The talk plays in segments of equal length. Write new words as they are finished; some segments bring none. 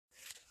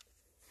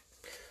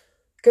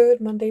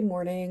Good Monday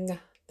morning.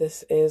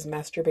 This is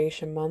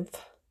Masturbation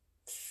Month,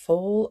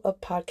 full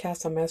of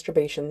podcasts on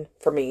masturbation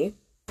for me.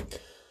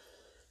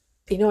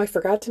 I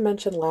forgot to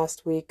mention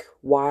last week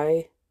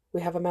why we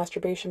have a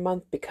Masturbation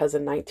Month because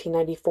in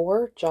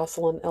 1994,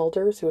 Jocelyn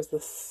Elders, who was the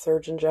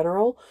Surgeon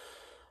General,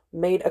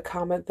 made a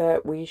comment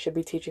that we should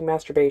be teaching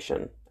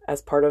masturbation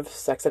as part of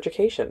sex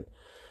education.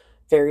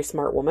 Very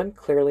smart woman,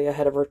 clearly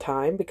ahead of her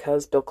time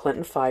because Bill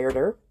Clinton fired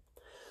her.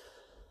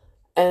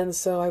 And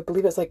so I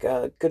believe it's like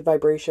Good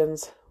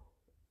Vibrations.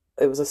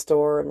 It was a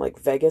store in like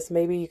Vegas,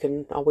 maybe. You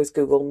can always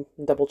Google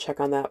and double check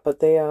on that. But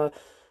they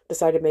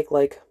decided to make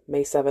like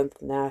May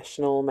 7th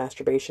National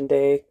Masturbation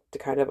Day to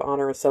kind of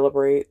honor and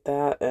celebrate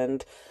that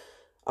and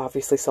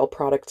obviously sell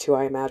product too,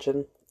 I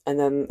imagine. And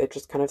then it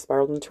just kind of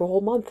spiraled into a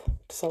whole month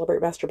to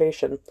celebrate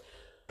masturbation.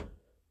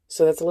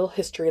 So that's a little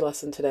history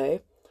lesson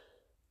today.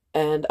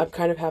 And I'm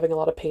kind of having a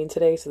lot of pain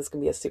today, so this is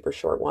going to be a super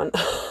short one.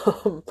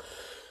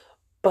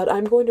 But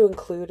I'm going to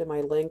include in my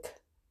link,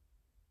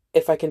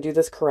 if I can do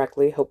this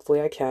correctly,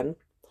 hopefully I can.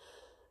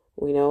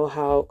 We know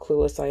how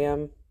clueless I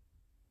am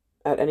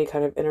at any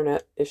kind of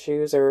internet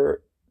issues,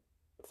 or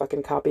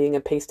fucking copying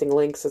and pasting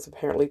links is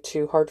apparently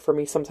too hard for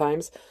me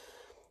sometimes.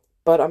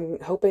 But I'm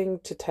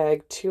hoping to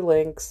tag 2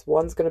 links.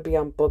 One's going to be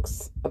on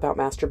books about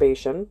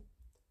masturbation,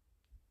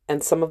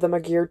 and some of them are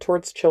geared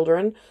towards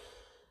children.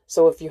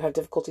 So if you have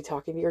difficulty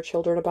talking to your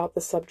children about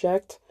this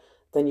subject,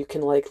 then you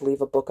can like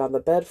leave a book on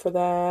the bed for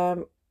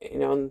them,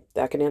 and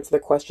that can answer their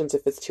questions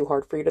if it's too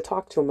hard for you to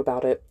talk to them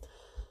about it.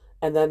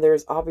 And then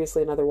there's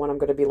obviously another one I'm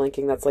going to be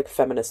linking that's like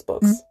feminist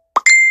books.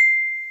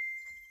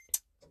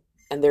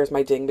 And there's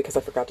my ding because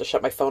I forgot to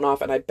shut my phone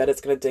off, and I bet it's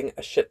going to ding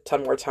a shit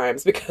ton more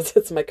times because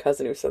it's my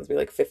cousin who sends me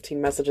like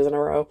 15 messages in a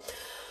row.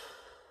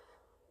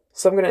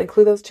 So I'm going to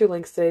include those 2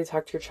 links today to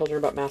talk to your children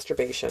about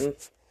masturbation.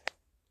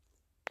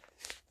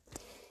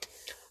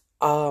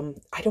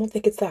 I don't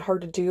think it's that hard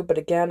to do, but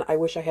again, I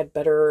wish I had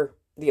better.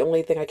 The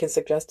only thing I can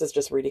suggest is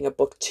just reading a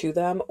book to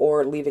them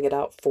or leaving it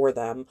out for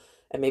them,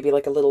 and maybe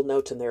like a little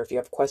note in there. If you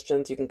have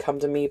questions, you can come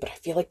to me, but I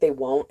feel like they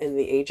won't in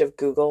the age of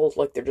Google.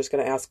 Like they're just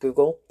going to ask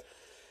Google.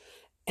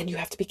 And you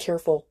have to be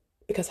careful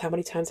because how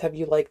many times have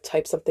you like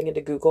typed something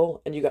into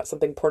Google and you got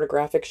something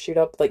pornographic shoot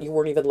up that you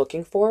weren't even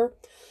looking for?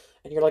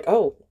 And you're like,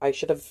 oh, I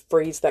should have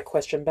phrased that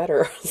question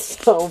better.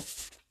 So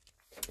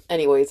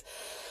anyways,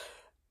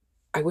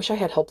 I wish I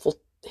had helpful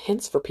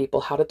hints for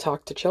people how to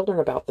talk to children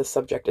about this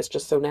subject. It's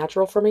just so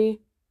natural for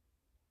me.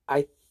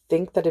 I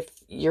think that if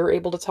you're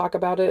able to talk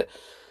about it,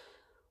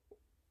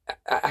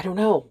 I don't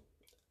know.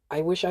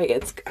 I wish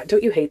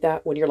don't you hate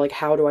that when you're like,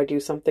 how do I do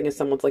something? And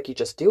someone's like, you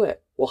just do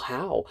it. Well,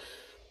 how?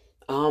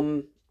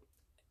 Um,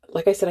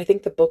 like I said, I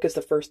think the book is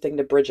the first thing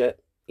to bridge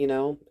it,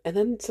 and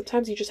then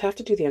sometimes you just have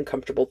to do the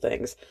uncomfortable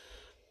things.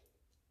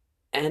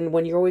 And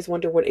when you always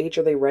wonder what age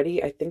are they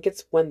ready, I think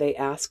it's when they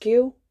ask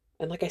you.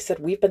 And like I said,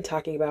 we've been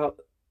talking about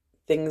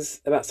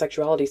things about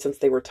sexuality since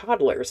they were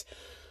toddlers.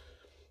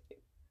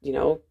 You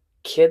know,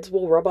 Kids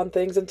will rub on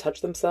things and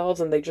touch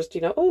themselves and they just,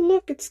 oh,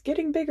 look, it's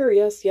getting bigger.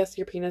 Yes, yes,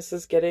 your penis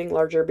is getting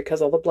larger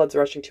because all the blood's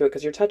rushing to it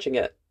because you're touching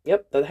it.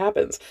 Yep, that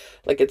happens.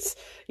 Like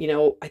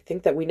I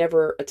think that we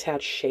never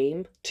attach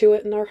shame to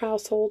it in our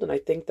household. And I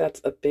think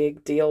that's a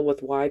big deal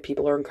with why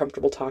people are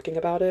uncomfortable talking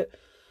about it.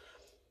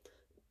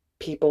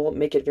 People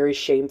make it very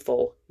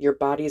shameful. Your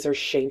bodies are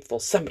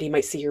shameful. Somebody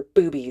might see your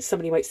boobies.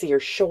 Somebody might see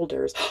your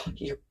shoulders.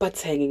 Your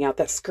butt's hanging out.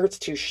 That skirt's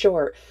too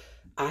short.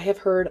 I have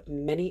heard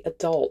many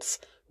adults,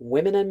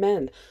 women and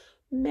men,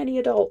 many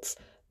adults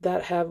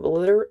that have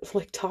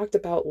literally talked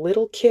about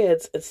little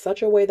kids in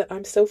such a way that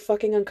I'm so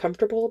fucking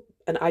uncomfortable.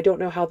 And I don't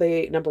know how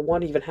they, number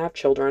one, even have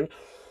children.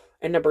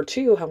 And number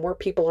two, how more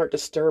people aren't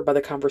disturbed by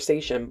the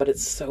conversation, but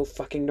it's so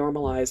fucking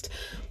normalized.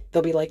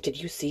 They'll be like, did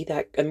you see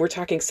that? And we're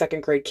talking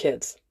second grade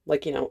kids,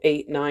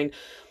 8, 9.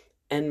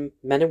 And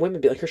men and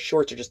women be like, her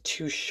shorts are just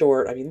too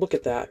short. I mean, look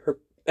at that. Her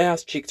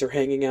ass cheeks are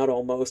hanging out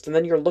almost. And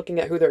then you're looking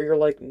at you're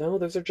like, no,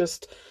 those are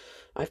just,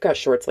 I've got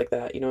shorts like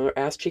that. Her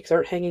ass cheeks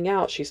aren't hanging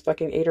out. She's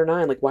fucking 8 or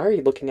 9. Like, why are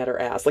you looking at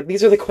her ass?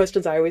 These are the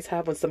questions I always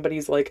have when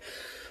somebody's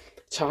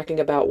talking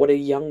about what a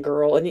young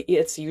girl, and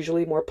it's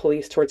usually more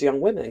police towards young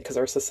women because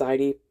our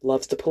society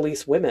loves to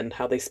police women,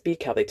 how they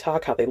speak, how they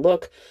talk, how they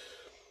look.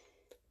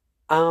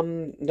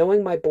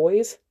 Knowing my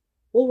boys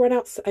will run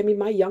out. I mean,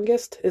 my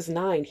youngest is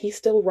 9. He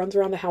still runs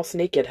around the house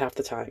naked half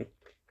the time.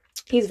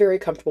 He's very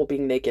comfortable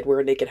being naked.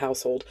 We're a naked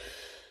household.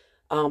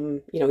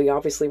 He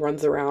obviously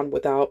runs around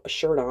without a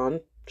shirt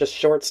on, just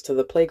shorts to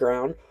the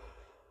playground.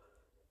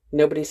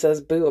 Nobody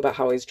says boo about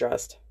how he's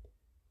dressed.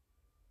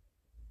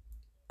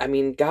 I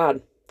mean,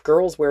 God,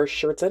 girls wear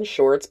shirts and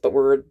shorts, but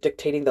we're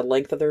dictating the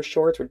length of their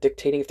shorts. We're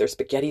dictating if they're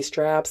spaghetti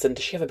straps. And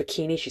does she have a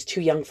bikini? She's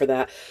too young for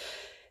that.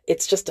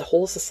 It's just a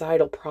whole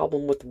societal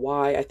problem with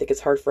why I think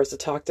it's hard for us to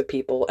talk to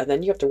people. And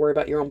then you have to worry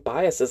about your own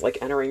biases,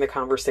 entering the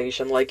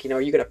conversation. Are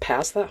you going to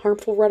pass that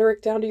harmful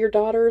rhetoric down to your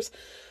daughters?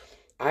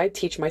 I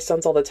teach my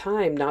sons all the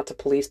time not to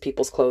police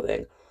people's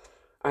clothing.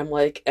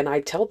 And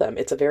I tell them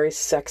it's a very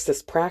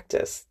sexist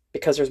practice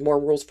because there's more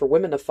rules for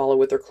women to follow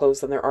with their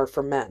clothes than there are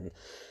for men.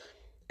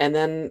 And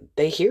then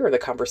they hear the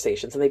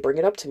conversations and they bring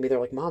it up to me.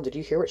 They're like, Mom, did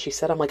you hear what she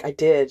said? I'm like, I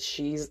did.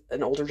 She's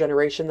an older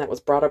generation that was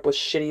brought up with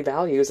shitty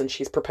values and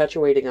she's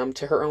perpetuating them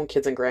to her own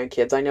kids and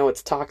grandkids. I know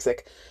it's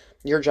toxic.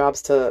 Your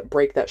job's to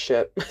break that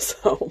shit.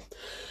 So,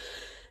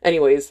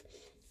 anyways,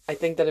 I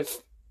think that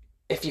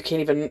if you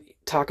can't even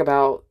talk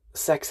about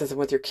sexism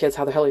with your kids,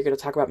 how the hell are you going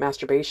to talk about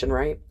masturbation,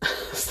 right?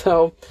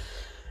 So,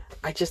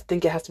 I just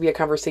think it has to be a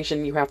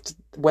conversation you have to,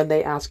 when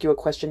they ask you a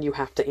question, you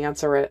have to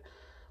answer it.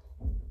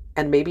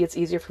 And maybe it's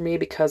easier for me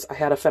because I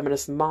had a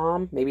feminist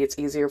mom. Maybe it's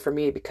easier for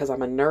me because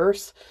I'm a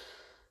nurse.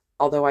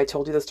 Although I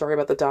told you the story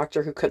about the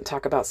doctor who couldn't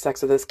talk about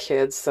sex with his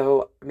kids.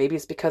 So maybe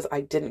it's because I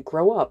didn't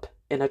grow up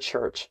in a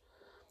church.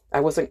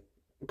 I wasn't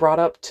brought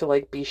up to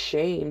like be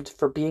shamed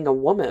for being a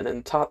woman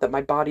and taught that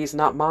my body's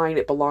not mine.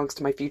 It belongs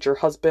to my future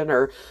husband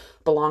or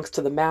belongs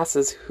to the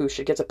masses who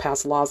should get to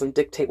pass laws and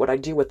dictate what I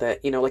do with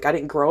it. You know, like I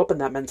didn't grow up in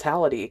that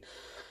mentality.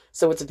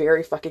 So it's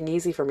very fucking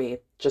easy for me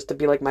just to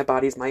be like, my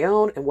body's my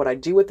own and what I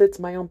do with it's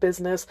my own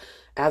business,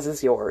 as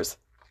is yours.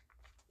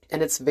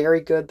 And it's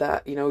very good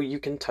that, you know, you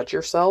can touch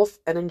yourself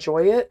and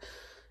enjoy it.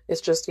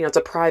 It's just, you know, it's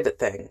a private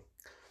thing.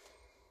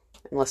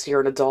 Unless you're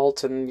an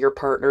adult and your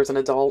partner's an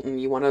adult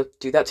and you want to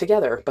do that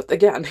together. But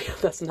again,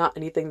 that's not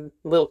anything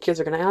little kids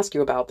are going to ask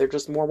you about. They're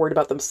just more worried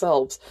about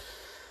themselves.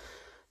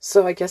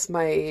 So I guess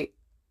my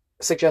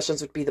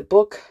suggestions would be the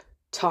book,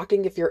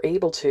 talking if you're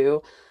able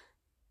to,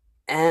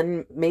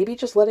 and maybe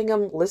just letting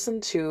them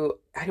listen to,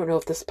 I don't know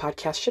if this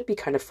podcast should be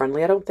kind of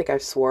friendly. I don't think I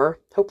swore.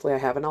 Hopefully I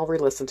haven't. I'll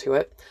re-listen to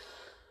it.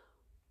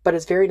 But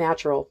it's very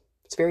natural.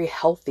 It's very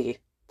healthy.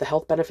 The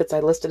health benefits I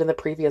listed in the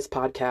previous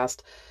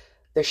podcast.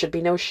 There should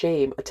be no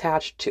shame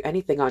attached to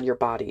anything on your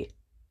body.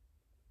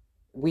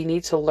 We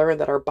need to learn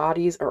that our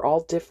bodies are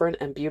all different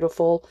and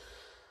beautiful.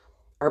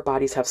 Our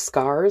bodies have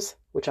scars,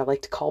 which I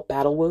like to call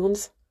battle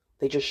wounds.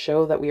 They just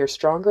show that we are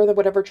stronger than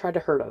whatever tried to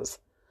hurt us.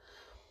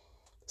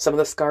 Some of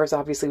the scars,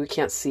 obviously, we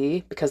can't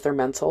see because they're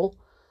mental.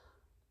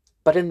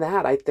 But in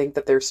that, I think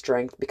that there's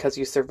strength because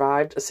you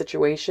survived a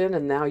situation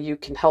and now you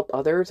can help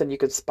others and you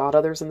can spot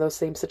others in those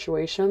same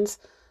situations.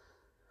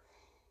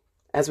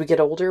 As we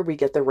get older, we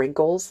get the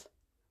wrinkles.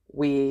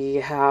 We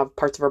have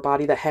parts of our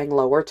body that hang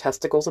lower.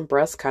 Testicles and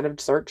breasts kind of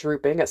start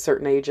drooping at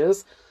certain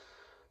ages.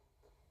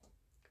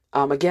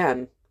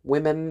 Again,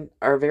 women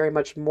are very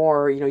much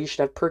more, you know, you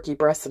should have perky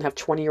breasts and have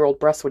 20-year-old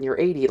breasts when you're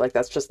 80. Like,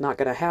 that's just not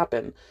going to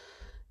happen.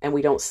 And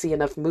we don't see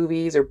enough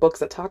movies or books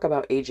that talk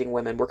about aging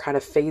women. We're kind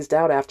of phased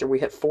out after we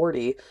hit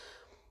 40.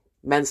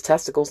 Men's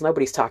testicles,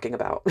 nobody's talking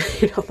about.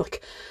 You know,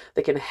 like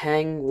they can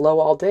hang low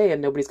all day and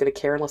nobody's going to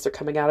care unless they're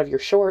coming out of your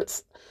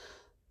shorts.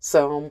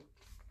 So,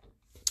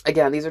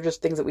 again, these are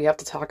just things that we have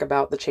to talk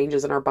about. The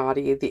changes in our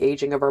body, the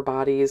aging of our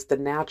bodies, the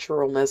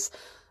naturalness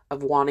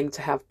of wanting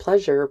to have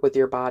pleasure with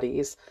your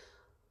bodies.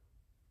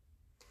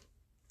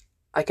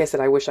 Like I said,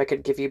 I wish I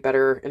could give you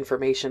better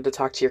information to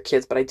talk to your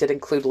kids, but I did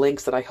include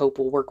links that I hope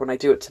will work when I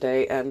do it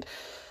today. And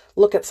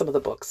look at some of the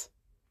books.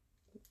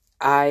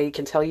 I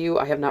can tell you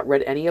I have not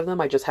read any of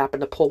them. I just happened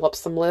to pull up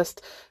some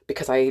list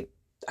because I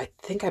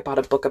think I bought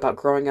a book about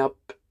growing up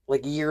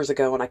like years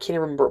ago, and I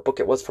can't remember what book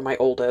it was for my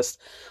oldest.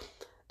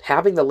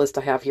 Having the list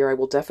I have here, I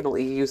will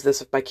definitely use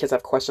this if my kids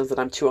have questions that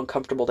I'm too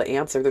uncomfortable to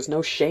answer. There's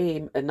no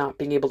shame in not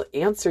being able to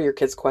answer your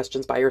kids'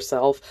 questions by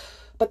yourself,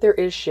 but there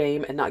is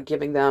shame in not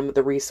giving them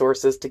the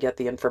resources to get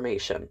the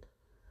information.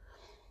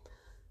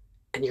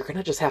 And you're going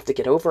to just have to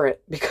get over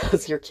it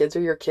because your kids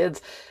are your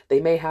kids.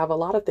 They may have a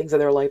lot of things in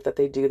their life that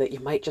they do that you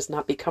might just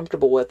not be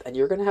comfortable with, and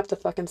you're going to have to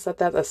fucking set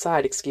that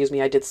aside. Excuse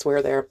me, I did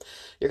swear there.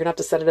 You're going to have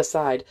to set it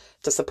aside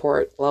to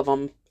support, love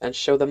them, and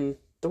show them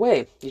the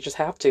way. You just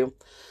have to.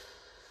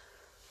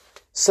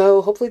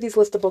 So hopefully these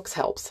list of books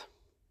helps.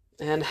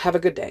 And have a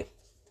good day.